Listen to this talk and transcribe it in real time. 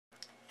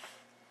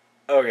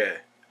Okay,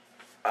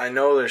 I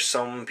know there's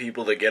some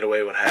people that get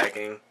away with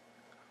hacking,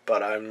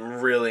 but I'm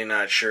really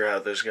not sure how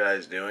this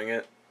guy's doing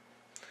it.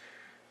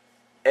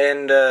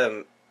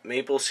 And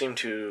Maple seemed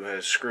to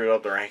have screwed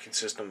up the ranking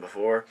system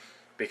before,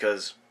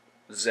 because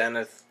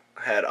Zenith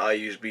had I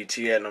use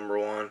BT at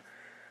 #1,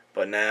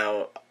 but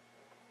now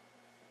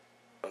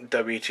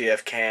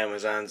WTF Cam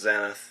is on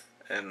Zenith,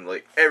 and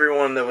like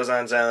everyone that was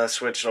on Zenith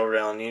switched over to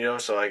El Nido,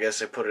 so I guess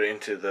they put it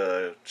into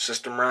the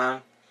system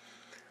wrong.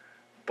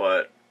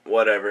 But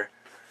whatever.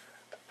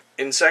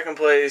 In second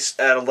place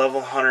at a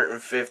level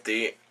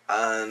 150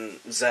 on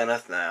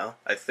Zenith now,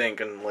 I think,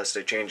 unless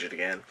they change it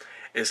again,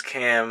 is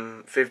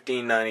Cam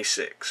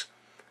 1596.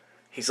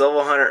 He's level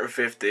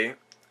 150,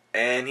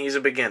 and he's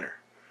a beginner.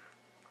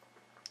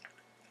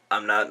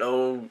 I'm not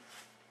no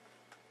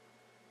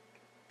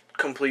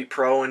complete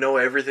pro and know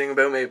everything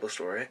about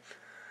Maplestory,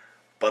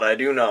 but I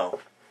do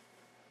know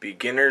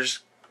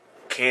beginners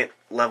can't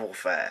level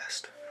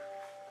fast.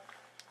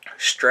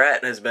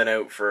 Stratton has been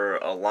out for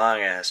a long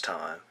ass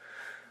time.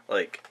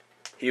 Like,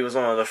 he was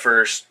one of the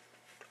first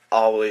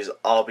always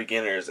all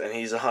beginners, and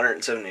he's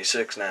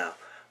 176 now.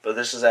 But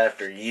this is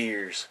after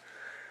years.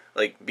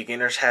 Like,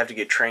 beginners have to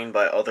get trained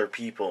by other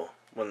people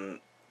when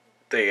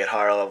they get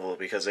higher level,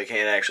 because they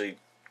can't actually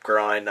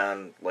grind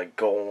on like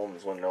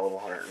golems when they're level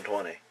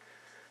 120,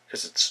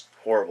 because it's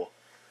horrible.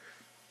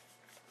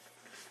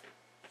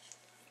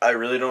 I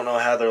really don't know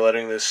how they're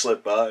letting this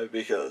slip by,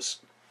 because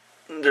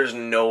there's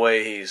no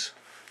way he's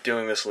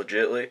doing this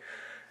legitly.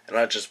 And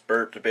I just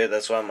burped a bit,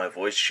 that's why my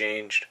voice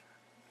changed.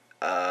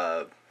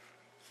 But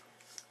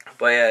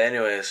yeah,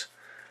 anyways,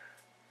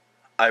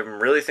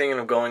 I'm really thinking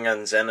of going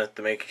on Zenith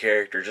to make a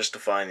character just to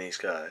find these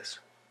guys.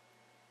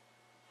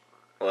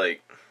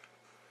 Like,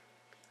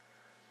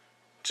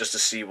 just to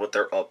see what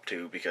they're up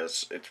to,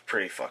 because it's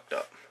pretty fucked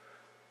up.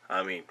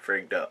 I mean,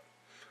 frigged up.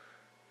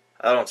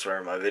 I don't swear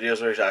in my videos,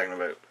 what are you talking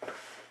about?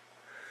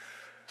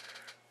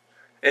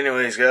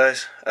 Anyways,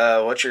 guys,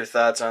 what's your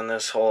thoughts on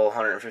this whole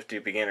 150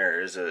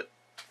 beginner? Is it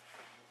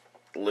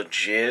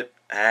legit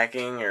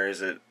hacking, or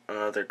is it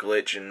another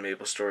glitch in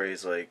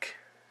Maplestory's, like,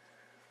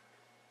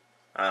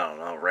 I don't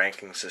know,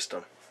 ranking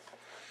system?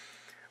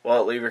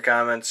 Well, leave your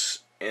comments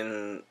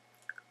in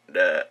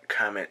the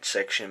comment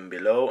section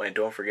below, and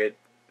don't forget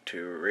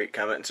to rate,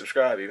 comment, and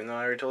subscribe, even though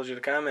I already told you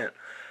to comment.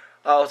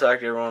 I'll talk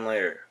to everyone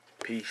later.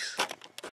 Peace.